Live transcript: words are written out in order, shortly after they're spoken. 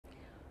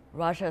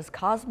Russia's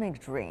cosmic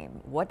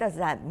dream. What does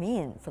that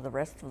mean for the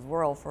rest of the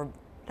world? For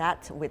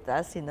that, with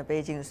us in the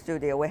Beijing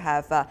studio, we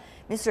have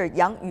Mr.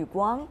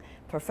 Yuguang,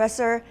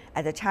 professor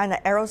at the China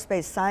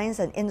Aerospace Science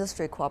and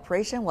Industry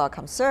Cooperation.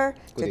 Welcome, sir,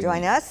 to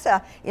join us.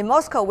 In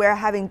Moscow, we're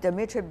having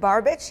Dmitry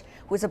Babich,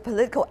 who is a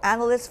political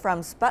analyst from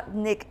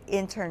Sputnik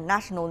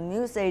International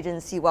News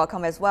Agency.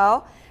 Welcome as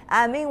well.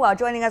 And meanwhile,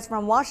 joining us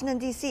from Washington,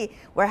 D.C.,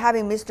 we're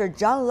having Mr.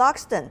 John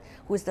Logsdon,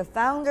 who is the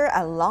founder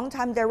and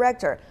longtime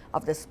director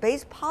of the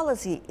Space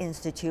Policy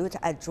Institute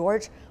at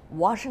George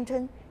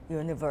Washington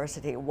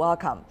University.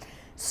 Welcome.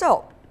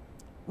 So,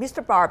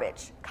 Mr.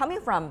 Babich, coming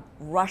from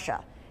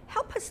Russia,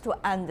 help us to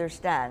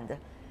understand,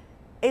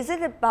 is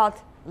it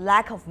about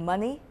lack of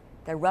money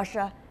that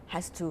Russia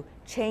has to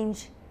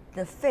change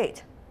the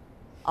fate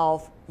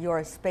of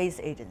your space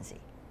agency?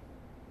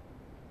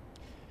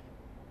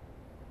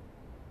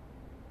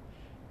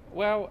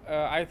 Well,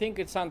 I think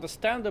it's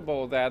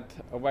understandable that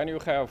when you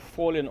have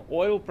fallen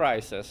oil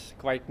prices,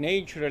 quite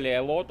naturally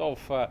a lot of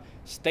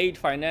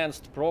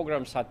state-financed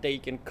programs are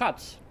taking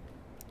cuts.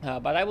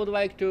 But I would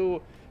like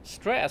to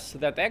stress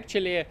that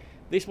actually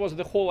this was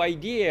the whole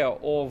idea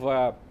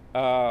of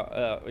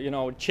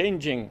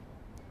changing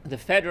the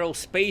Federal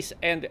Space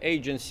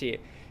Agency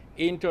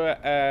into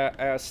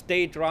a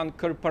state-run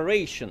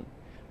corporation,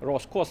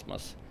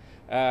 Roscosmos.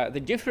 The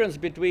difference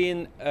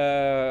between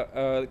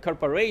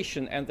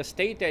corporation and the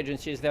state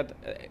agency is that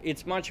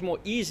it's much more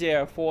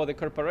easier for the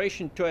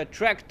corporation to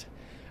attract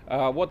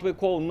what we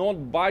call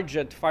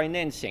non-budget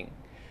financing.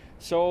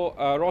 So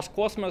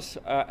Roscosmos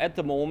at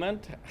the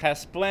moment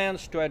has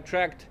plans to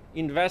attract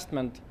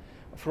investment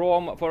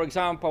from, for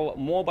example,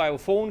 mobile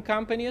phone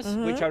companies,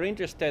 which are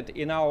interested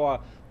in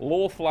our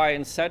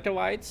low-flying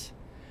satellites.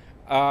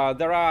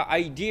 There are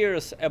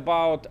ideas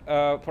about,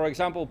 for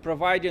example,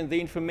 providing the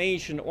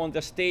information on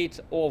the state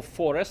of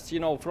forests.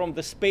 You know, from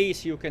the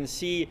space you can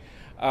see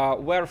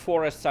where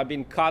forests are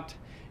being cut.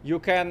 You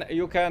can,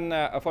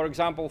 for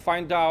example,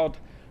 find out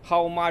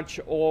how much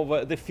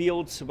of the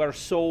fields were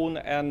sown,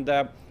 and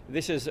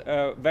this is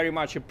very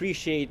much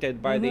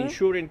appreciated by the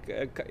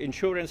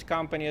insurance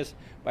companies,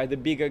 by the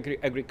big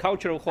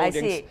agricultural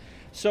holdings.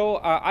 So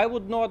I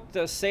would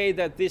not say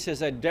that this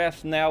is a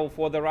death knell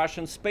for the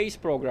Russian space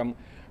program.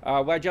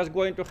 We're just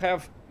going to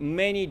have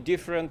many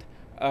different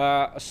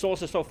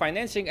sources of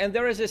financing, and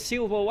there is a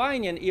silver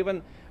lining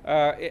even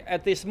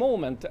at this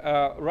moment.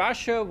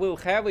 Russia will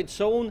have its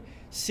own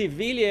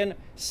civilian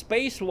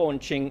space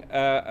launching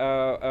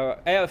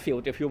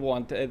airfield, if you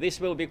want. This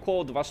will be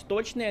called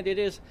Vostochny, and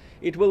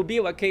it will be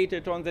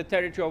located on the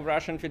territory of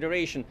Russian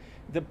Federation.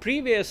 The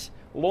previous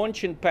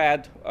launching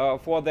pad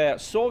for the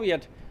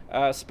Soviet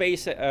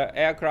space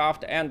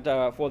aircraft and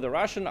for the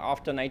Russian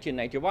after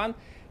 1991,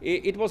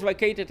 it was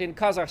located in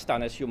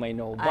Kazakhstan, as you may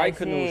know,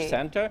 Baikonur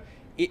Center.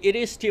 It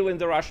is still in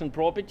the Russian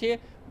property,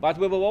 but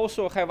we will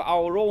also have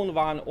our own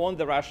one on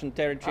the Russian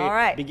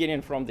territory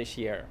beginning from this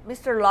year.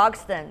 Mr.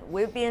 Logsdon,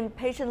 we've been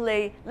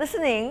patiently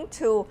listening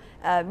to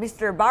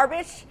Mr.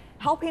 Babich,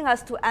 helping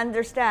us to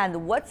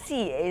understand what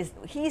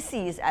he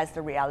sees as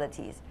the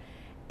realities.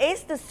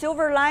 Is the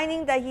silver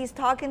lining that he's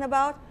talking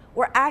about,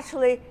 or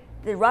actually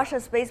the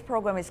Russia space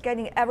program is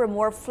getting ever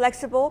more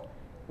flexible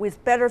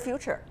with better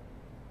future?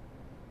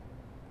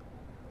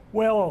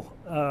 Well,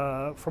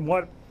 from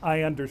what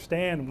I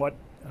understand, what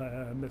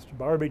Mr.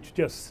 Babich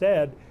just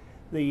said,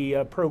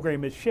 the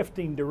program is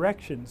shifting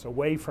directions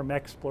away from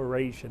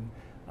exploration.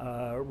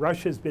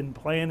 Russia's been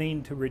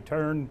planning to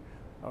return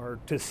or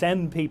to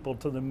send people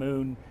to the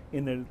moon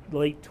in the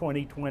late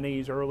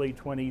 2020s, early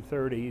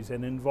 2030s,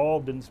 and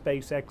involved in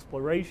space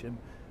exploration.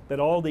 But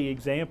all the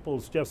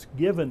examples just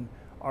given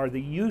are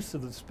the use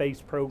of the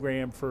space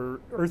program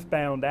for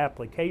earthbound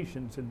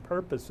applications and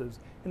purposes,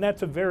 and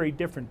that's a very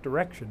different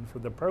direction for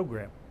the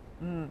program.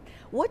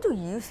 What do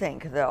you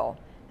think, though,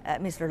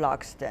 Mr.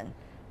 Logsdon,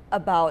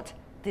 about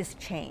this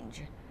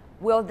change?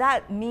 Will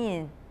that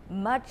mean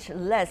much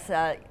less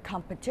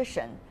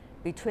competition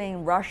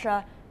between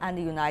Russia and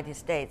the United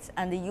States,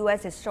 and the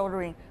U.S. is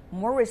shouldering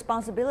more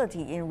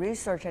responsibility in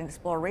research and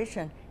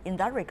exploration in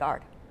that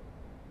regard?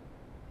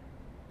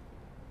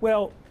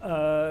 Well,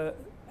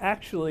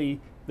 actually,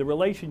 the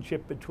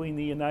relationship between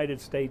the United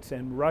States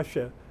and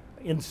Russia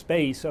in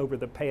space over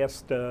the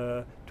past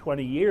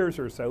 20 years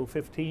or so,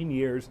 15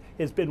 years,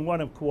 has been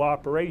one of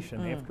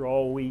cooperation. After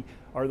all, we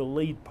are the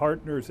lead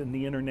partners in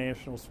the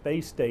International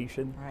Space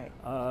Station.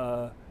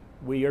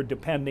 We,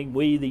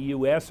 the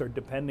U.S., are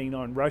depending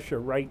on Russia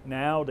right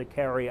now to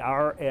carry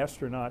our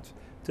astronauts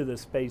to the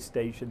space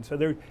station. So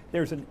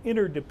there's an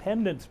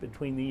interdependence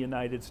between the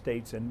United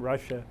States and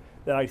Russia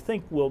that I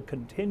think will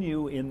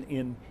continue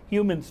in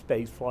human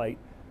space flight.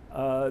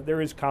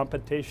 There is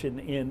competition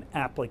in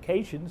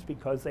applications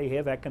because they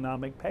have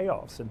economic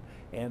payoffs,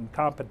 and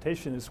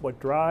competition is what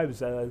drives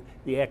the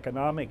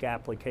economic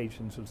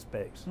applications of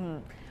space.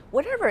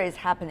 Whatever is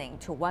happening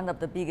to one of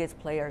the biggest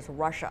players,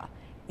 Russia,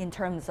 in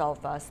terms of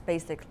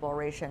space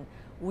exploration,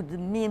 would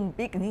mean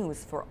big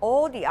news for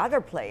all the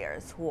other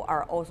players who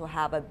are also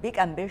have a big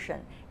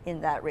ambition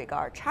in that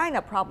regard.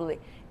 China probably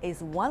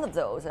is one of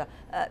those.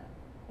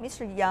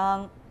 Mr.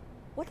 Yang,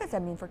 what does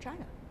that mean for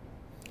China?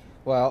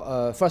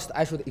 Well, first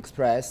I should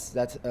express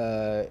that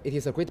it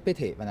is a great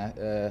pity when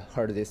I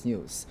heard this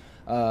news.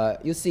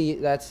 You see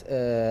that,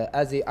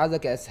 as the other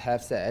guests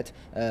have said,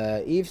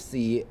 if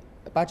the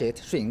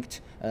budget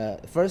shrinked,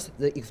 first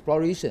the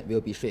exploration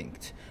will be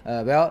shrinked.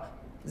 Well,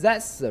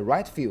 that's the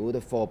right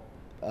field for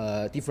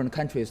different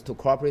countries to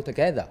cooperate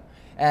together.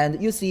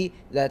 And you see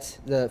that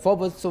the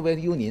former Soviet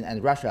Union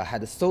and Russia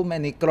had so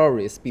many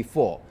glories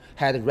before,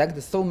 had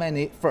ranked so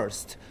many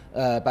first,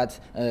 but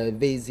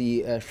with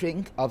the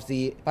shrink of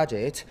the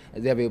budget,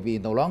 there will be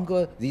no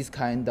longer these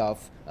kind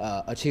of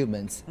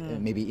achievements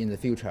maybe in the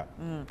future.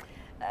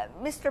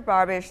 Mr.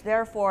 Babich,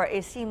 therefore,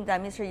 it seems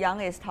that Mr.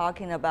 Yang is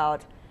talking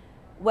about,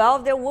 well,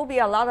 there will be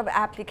a lot of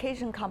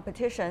application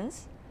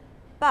competitions,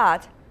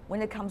 but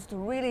when it comes to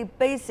really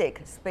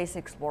basic space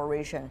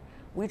exploration,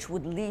 which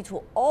would lead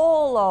to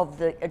all of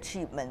the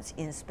achievements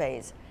in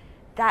space,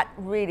 that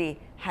really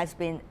has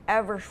been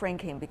ever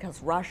shrinking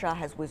because Russia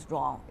has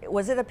withdrawn.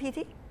 Was it a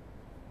pity?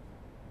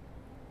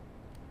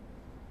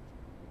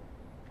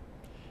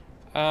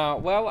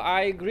 Well,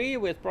 I agree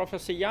with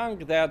Professor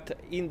Yang that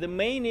in the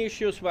main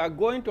issues we are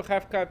going to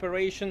have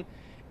cooperation,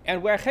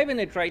 and we're having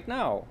it right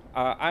now.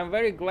 I'm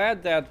very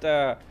glad that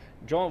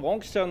John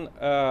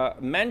Logsdon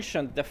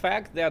mentioned the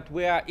fact that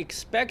we are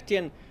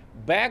expecting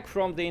back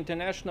from the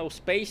International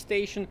Space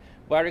Station,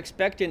 we are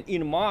expecting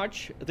in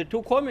March the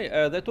two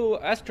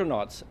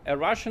astronauts, a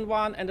Russian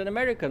one and an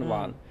American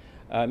one,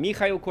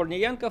 Mikhail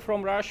Kornienko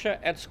from Russia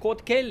and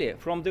Scott Kelly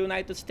from the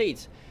United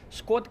States.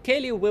 Scott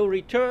Kelly will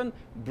return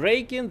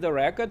breaking the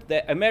record,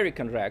 the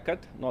American record,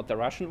 not the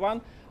Russian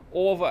one,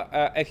 of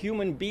a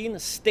human being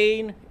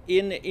staying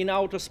in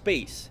outer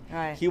space.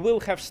 Right. He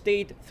will have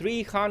stayed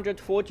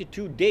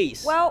 342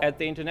 days at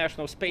the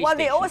International Space Station. Well,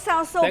 they all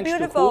sound so thanks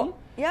beautiful. To whom?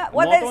 Yeah,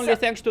 well, not only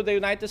thanks to the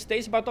United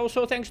States, but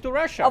also thanks to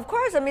Russia. Of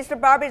course, Mr.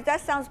 Babich,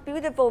 that sounds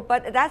beautiful,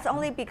 but that's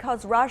only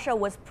because Russia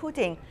was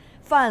putting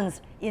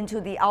funds into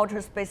the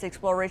outer space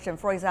exploration,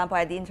 for example,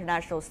 at the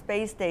International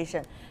Space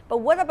Station. But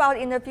what about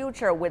in the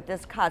future with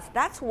these cuts?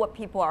 That's what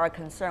people are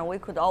concerned. We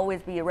could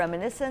always be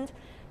reminiscent.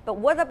 But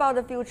what about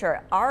the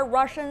future? Are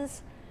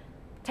Russians,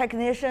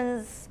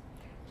 technicians,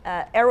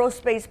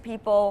 aerospace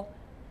people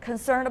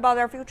concerned about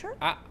their future?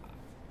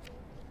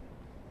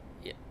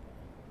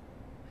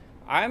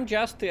 I'm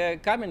just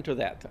coming to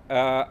that.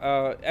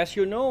 As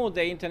you know,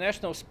 the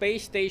International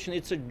Space Station,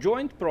 it's a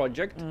joint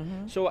project,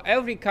 so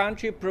every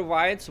country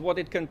provides what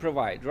it can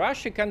provide.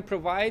 Russia can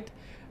provide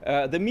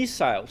the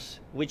missiles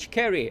which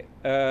carry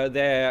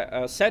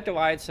the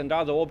satellites and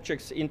other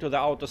objects into the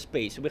outer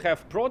space. We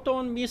have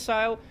Proton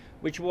missile,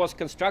 which was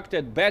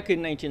constructed back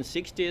in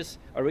 1960s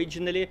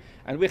originally,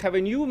 and we have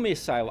a new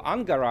missile,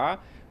 Angara,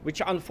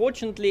 which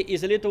unfortunately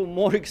is a little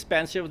more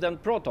expensive than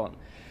Proton.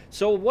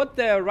 So what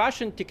the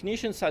Russian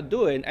technicians are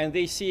doing, and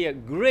they see a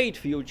great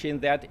future in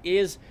that,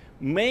 is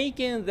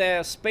making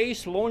the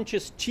space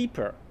launches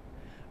cheaper.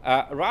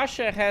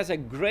 Russia has a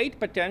great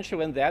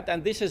potential in that,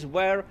 and this is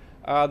where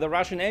the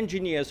Russian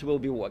engineers will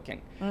be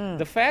working.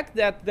 The fact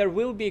that there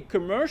will be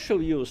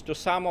commercial use to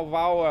some of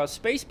our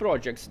space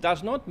projects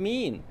does not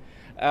mean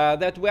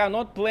that we are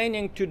not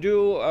planning to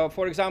do,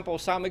 for example,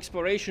 some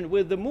exploration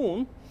with the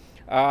moon.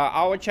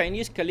 Our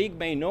Chinese colleague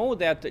may know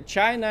that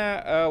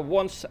China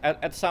wants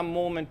at some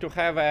moment to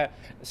have a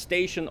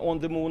station on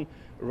the moon.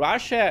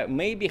 Russia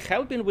may be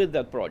helping with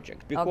that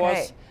project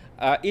because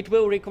it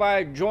will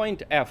require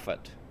joint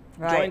effort.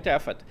 Joint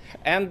effort.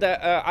 And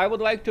I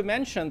would like to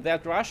mention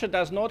that Russia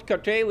does not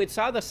curtail its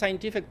other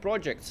scientific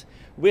projects.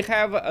 We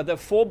have the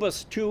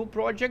Phobos 2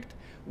 project,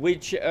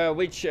 which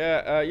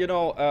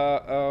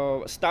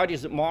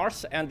studies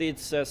Mars and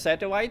its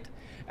satellite.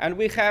 And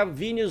we have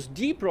Venus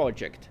D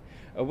project,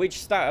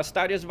 which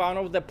studies one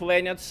of the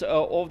planets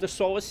of the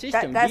solar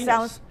system,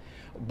 Venus.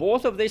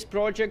 Both of these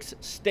projects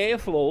stay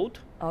afloat,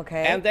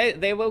 and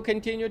they will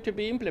continue to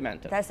be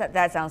implemented.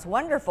 That sounds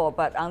wonderful,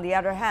 but on the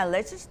other hand,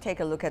 let's just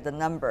take a look at the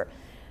number.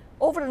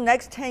 Over the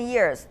next 10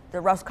 years, the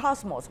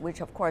Roscosmos,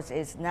 which of course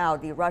is now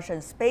the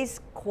Russian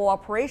Space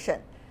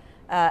Corporation,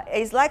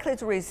 is likely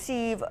to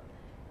receive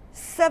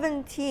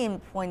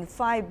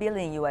 $17.5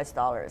 billion US.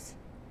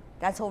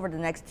 That's over the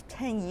next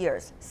 10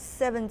 years,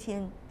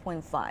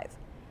 17.5.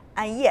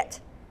 And yet,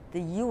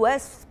 the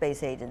US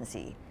Space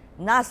Agency,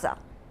 NASA,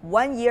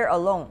 1 year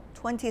alone,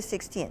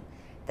 2016,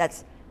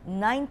 that's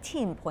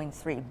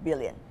 19.3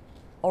 billion,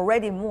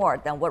 already more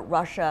than what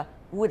Russia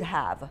would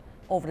have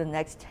over the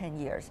next 10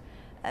 years.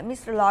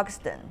 Mr.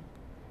 Logsdon,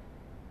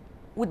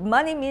 would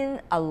money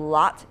mean a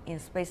lot in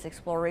space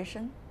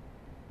exploration?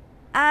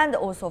 And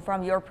also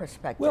from your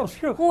perspective, well,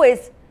 sure. Who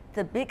is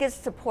the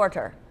biggest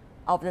supporter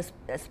of this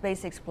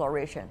space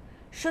exploration?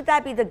 Should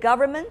that be the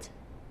government,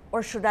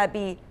 or should that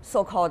be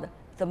so-called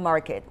the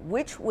market?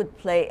 Which would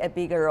play a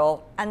bigger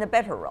role and a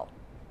better role?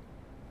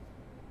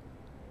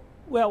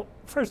 Well,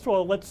 first of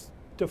all, let's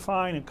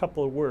define a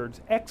couple of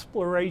words.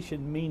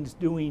 Exploration means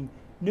doing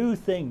new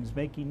things,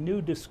 making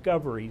new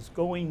discoveries,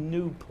 going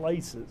new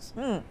places.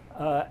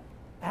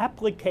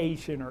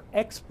 Application or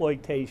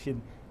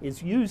exploitation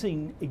is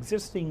using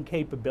existing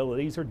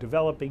capabilities or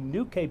developing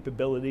new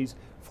capabilities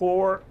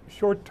for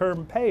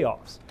short-term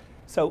payoffs.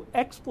 So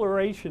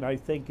exploration, I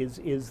think,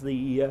 is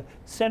the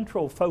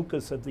central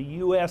focus of the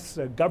U.S.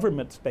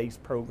 Government space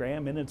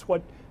program, and it's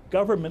what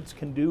governments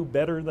can do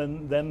better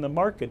than the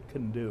market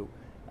can do.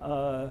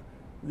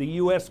 The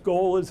U.S.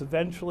 goal is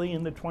eventually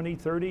in the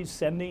 2030s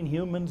sending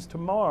humans to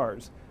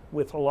Mars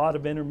with a lot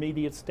of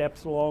intermediate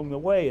steps along the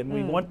way, and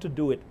we want to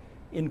do it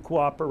in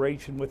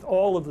cooperation with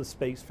all of the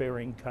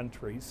spacefaring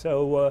countries.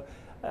 So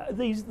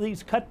these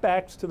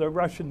cutbacks to the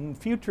Russian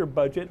future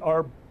budget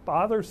are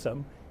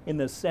bothersome in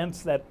the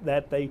sense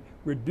that they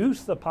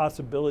reduce the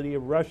possibility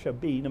of Russia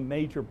being a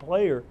major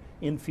player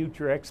in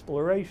future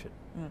exploration.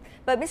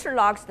 But Mr.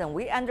 Logsdon,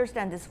 we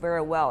understand this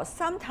very well.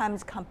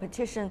 Sometimes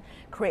competition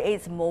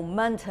creates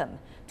momentum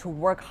to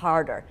work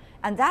harder.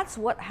 And that's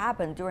what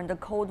happened during the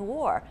Cold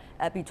War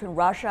between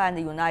Russia and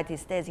the United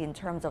States in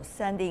terms of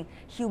sending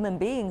human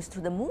beings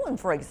to the moon,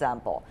 for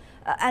example.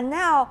 And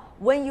now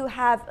when you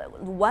have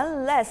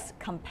one less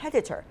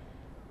competitor,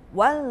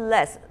 one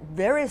less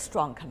very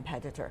strong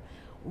competitor,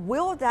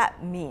 will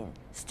that mean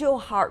still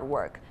hard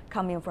work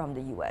coming from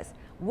the U.S.?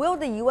 Will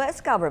the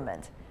U.S.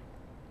 government,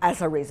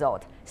 as a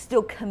result,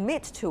 still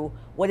commit to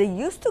what it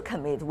used to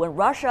commit when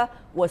Russia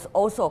was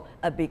also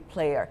a big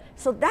player?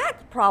 So that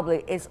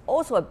probably is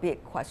also a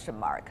big question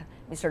mark,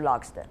 Mr.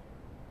 Logsdon.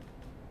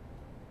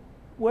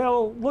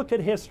 Well, look at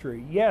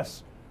history.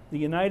 Yes, the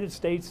United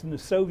States and the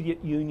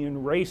Soviet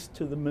Union raced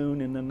to the moon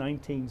in the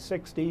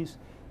 1960s.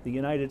 The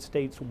United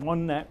States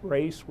won that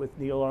race with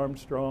Neil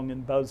Armstrong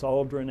and Buzz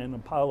Aldrin and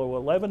Apollo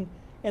 11,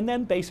 and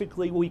then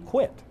basically we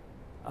quit.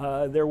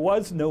 There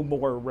was no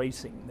more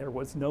racing. There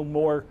was no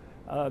more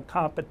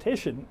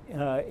competition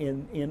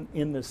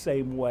in the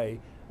same way.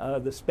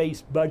 The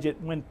space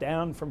budget went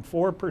down from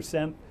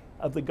 4%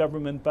 of the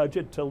government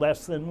budget to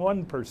less than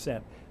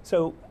 1%.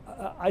 So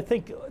I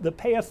think the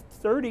past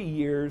 30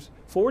 years,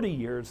 40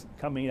 years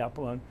coming up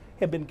on,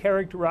 have been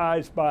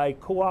characterized by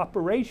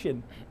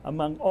cooperation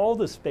among all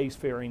the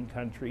spacefaring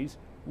countries,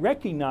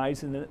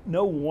 recognizing that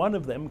no one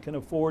of them can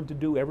afford to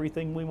do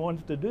everything we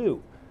want to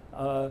do.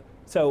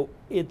 So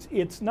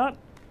it's not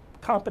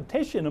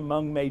competition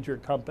among major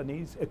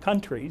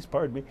countries,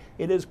 pardon me.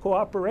 It is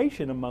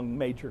cooperation among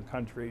major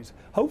countries,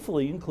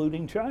 hopefully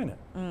including China.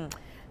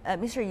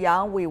 Mr.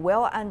 Yang, we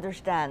well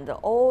understand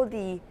all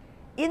the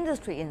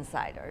industry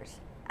insiders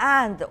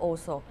and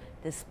also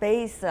the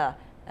space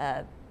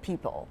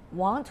people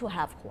want to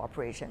have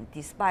cooperation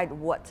despite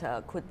what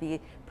could be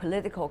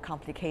political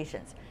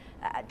complications,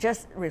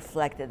 just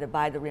reflected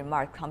by the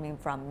remark coming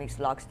from Ms.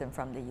 Logsdon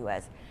from the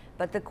US.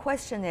 But the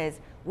question is,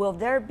 will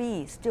there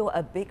be still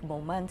a big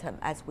momentum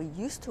as we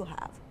used to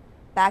have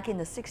back in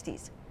the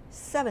 60s,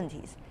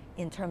 70s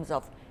in terms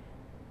of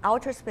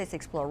outer space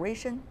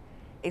exploration,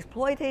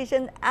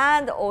 exploitation,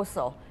 and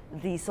also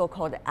the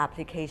so-called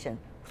application?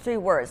 3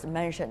 words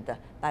mentioned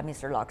by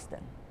Mr.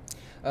 Logsdon.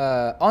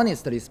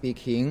 Honestly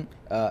speaking,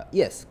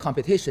 yes,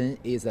 competition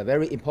is a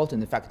very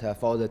important factor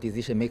for the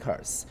decision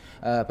makers.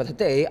 But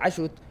today, I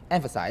should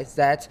emphasize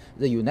that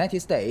the United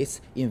States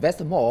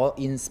invest more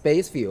in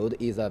space field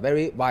is a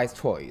very wise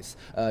choice.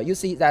 You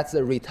see that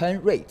the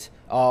return rate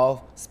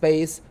of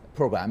space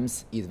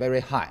programs is very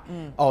high,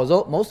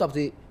 although most of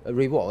the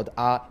reward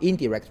are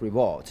indirect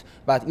reward.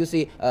 But you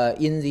see,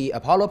 in the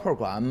Apollo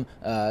program,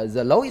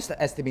 the lowest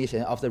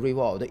estimation of the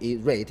reward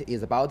rate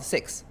is about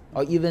 6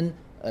 or even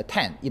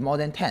 10, more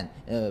than 10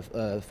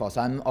 for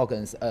some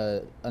organs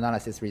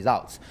analysis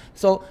results.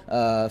 So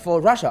for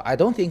Russia, I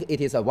don't think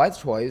it is a wise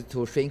choice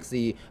to shrink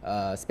the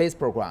space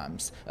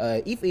programs.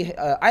 If we,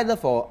 either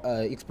for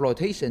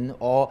exploitation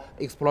or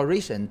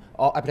exploration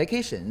or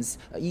applications,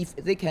 if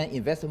they can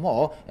invest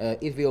more,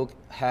 it will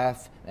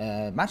have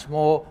much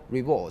more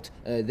reward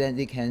than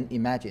they can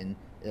imagine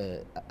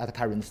at the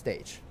current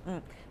stage.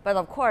 But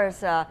of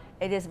course,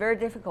 it is very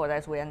difficult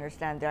as we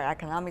understand their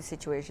economic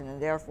situation, and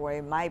therefore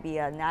it might be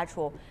a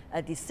natural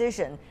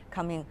decision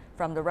coming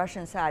from the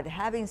Russian side.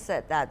 Having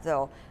said that,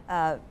 though,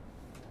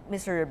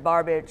 Mr.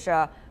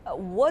 Babich,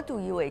 what do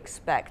you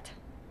expect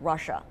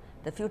Russia,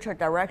 the future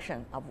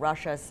direction of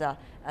Russia's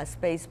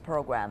space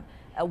program?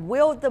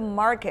 Will the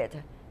market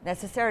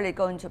necessarily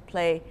going to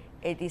play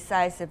a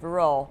decisive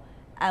role,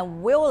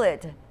 and will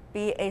it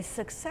be a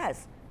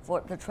success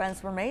for the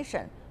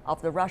transformation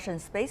of the Russian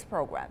space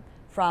program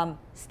from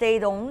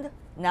state-owned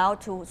now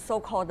to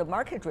so-called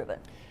market-driven?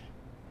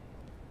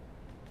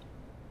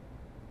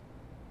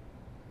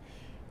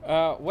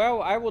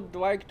 Well, I would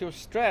like to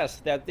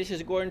stress that this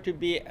is going to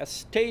be a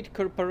state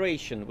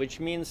corporation, which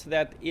means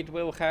that it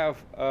will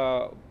have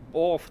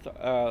both,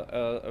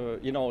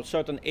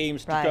 certain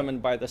aims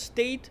determined by the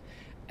state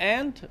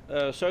and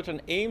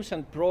certain aims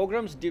and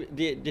programs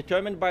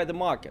determined by the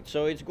market.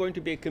 So it's going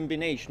to be a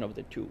combination of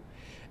the two.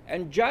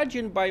 And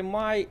judging by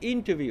my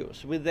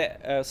interviews with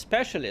the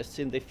specialists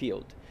in the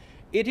field,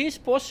 it is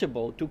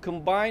possible to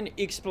combine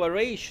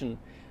exploration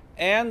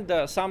and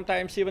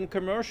sometimes even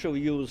commercial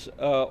use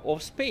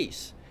of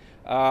space.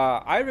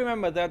 I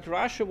remember that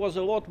Russia was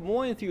a lot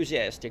more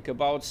enthusiastic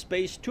about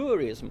space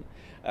tourism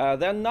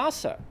Then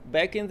NASA,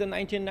 back in the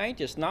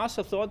 1990s,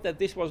 NASA thought that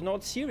this was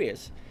not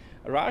serious.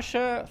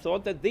 Russia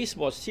thought that this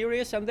was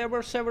serious, and there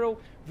were several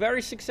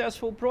very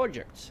successful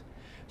projects.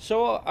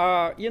 So,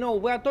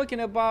 we're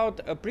talking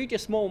about pretty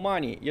small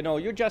money.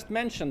 You just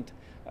mentioned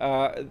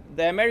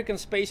the American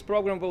space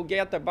program will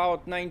get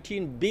about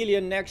 19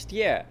 billion next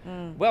year.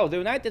 Well, the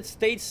United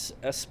States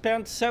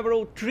spent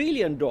several $1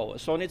 trillion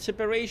on its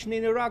operation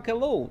in Iraq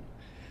alone.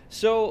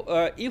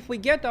 So if we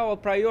get our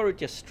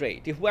priorities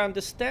straight, if we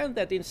understand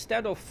that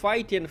instead of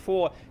fighting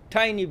for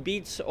tiny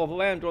bits of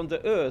land on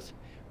the Earth,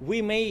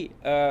 we may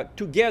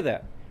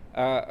together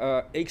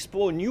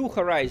explore new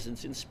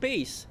horizons in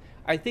space,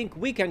 I think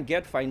we can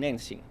get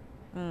financing.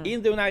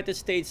 In the United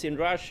States, in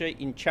Russia,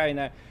 in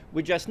China,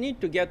 we just need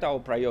to get our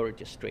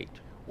priorities straight.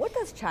 What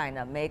does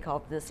China make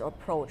of this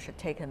approach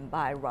taken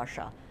by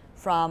Russia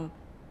from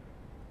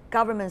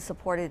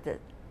government-supported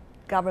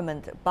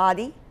government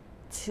body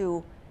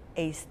to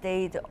a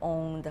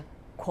state-owned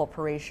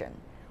corporation?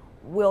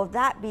 Will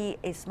that be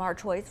a smart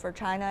choice for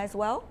China as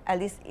well, at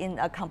least in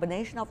a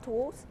combination of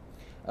tools?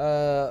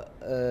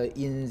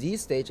 In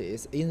these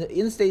stages,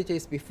 in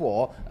stages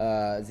before,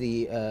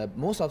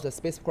 most of the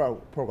space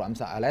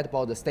programs are led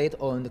by the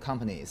state-owned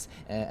companies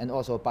and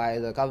also by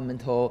the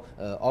governmental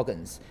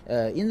organs.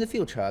 In the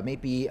future,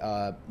 maybe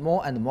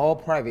more and more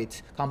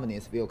private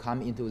companies will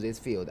come into this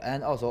field,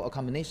 and also a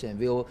combination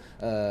will,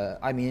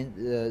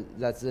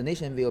 that the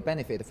nation will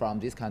benefit from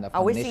this kind of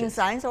combination. Are we seeing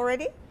signs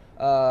already?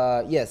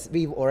 Yes,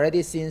 we've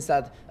already seen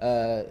that,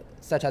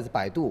 such as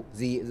Baidu.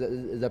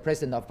 The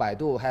president of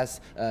Baidu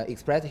has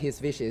expressed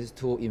his wishes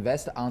to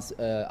invest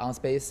on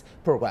space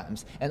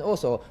programs. And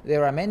also,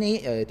 there are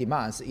many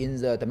demands in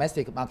the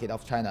domestic market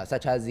of China,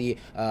 such as the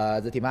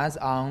demands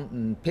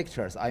on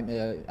pictures.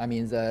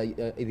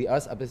 The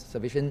Earth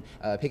observation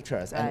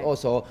pictures, right. And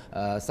also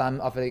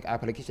some of the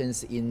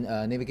applications in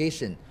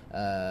navigation,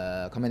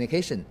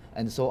 communication,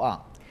 and so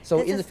on.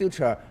 So in the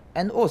future,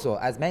 and also,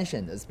 as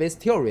mentioned, space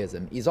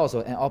tourism is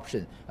also an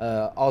option.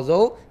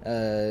 Although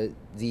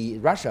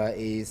Russia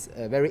is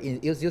very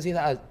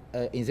enthusiasm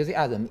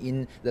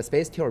in the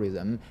space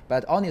tourism,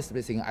 but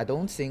honestly speaking, I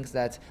don't think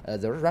that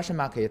the Russian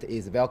market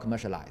is well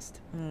commercialized.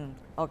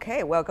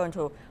 Okay, we're going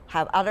to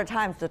have other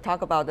times to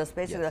talk about the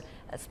space, yes.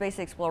 Space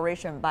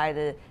exploration by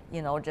the,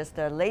 just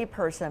a lay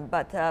person.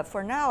 But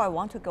for now, I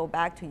want to go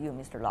back to you,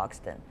 Mr.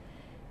 Logsdon.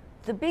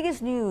 The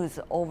biggest news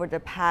over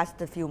the past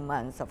few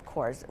months, of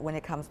course, when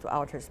it comes to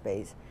outer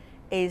space,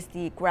 is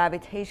the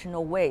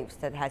gravitational waves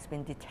that has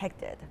been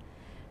detected.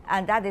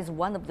 And that is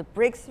one of the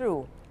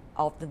breakthrough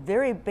of the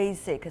very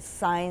basic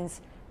science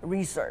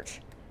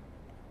research.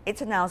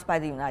 It's announced by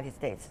the United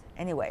States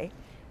anyway.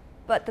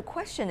 But the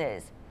question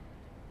is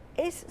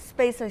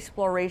space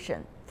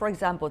exploration, for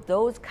example,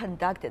 those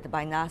conducted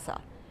by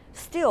NASA,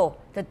 still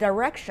the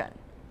direction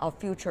of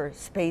future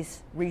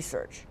space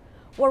research?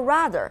 Or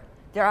rather,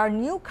 there are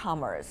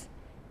newcomers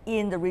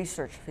in the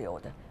research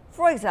field,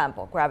 for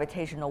example,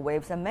 gravitational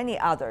waves and many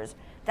others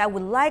that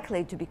would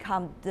likely to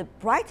become the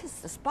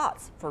brightest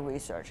spots for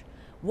research.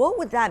 What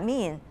would that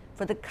mean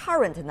for the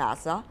current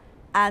NASA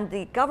and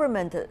the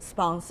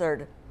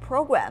government-sponsored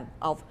program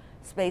of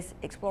space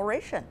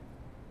exploration?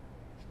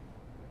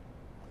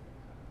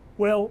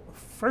 Well,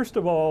 first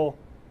of all,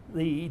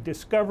 the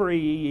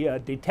discovery,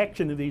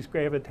 detection of these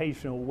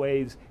gravitational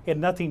waves had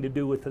nothing to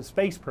do with the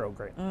space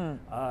program.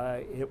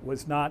 It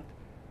was not.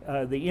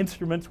 The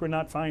instruments were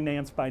not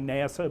financed by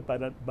NASA,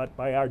 but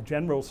by our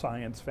General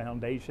Science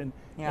Foundation,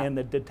 and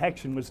the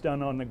detection was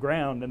done on the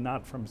ground and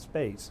not from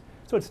space.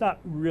 So it's not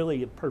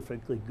really a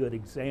perfectly good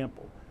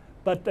example.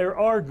 But there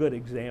are good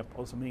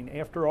examples. I mean,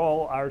 after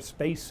all, our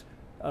space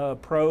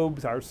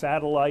probes, our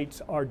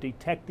satellites are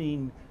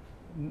detecting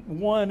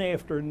one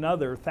after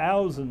another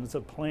thousands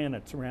of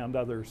planets around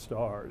other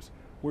stars.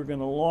 We're going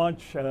to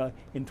launch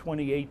in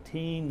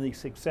 2018 the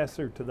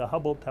successor to the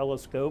Hubble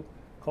telescope,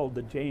 called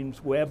the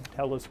James Webb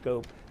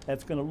Telescope,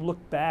 that's going to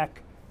look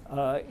back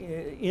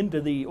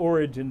into the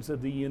origins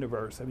of the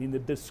universe. I mean, the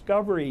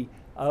discovery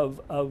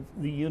of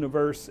the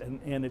universe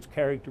and its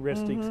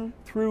characteristics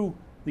through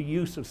the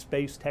use of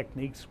space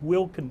techniques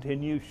will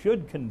continue,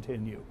 should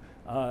continue.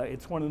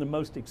 It's one of the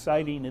most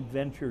exciting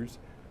adventures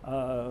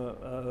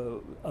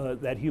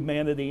that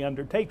humanity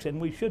undertakes, and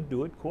we should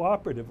do it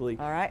cooperatively.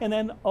 All right. And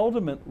then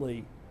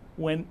ultimately,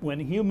 when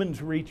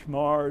humans reach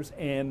Mars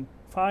and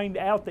find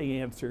out the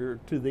answer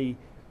to the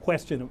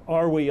question of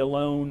are we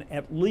alone,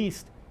 at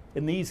least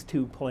in these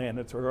two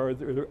planets, or are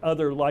there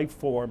other life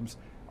forms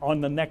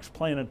on the next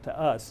planet to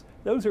us?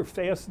 Those are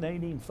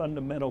fascinating,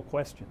 fundamental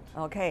questions.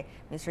 Okay,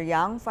 Mr.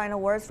 Yang, final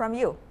words from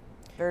you,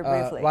 very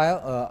briefly.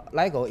 While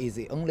LIGO is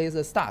only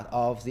the start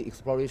of the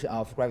exploration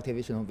of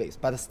gravitational waves,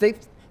 but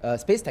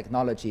space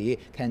technology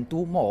can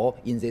do more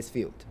in this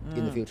field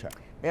in the future.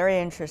 Very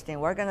interesting.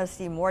 We're going to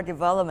see more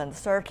development,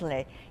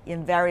 certainly,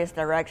 in various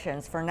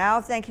directions. For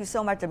now, thank you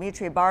so much,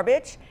 Dmitry,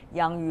 Babich,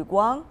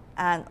 Yuguang,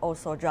 and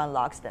also John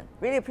Logsdon.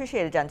 Really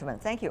appreciate it, gentlemen.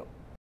 Thank you.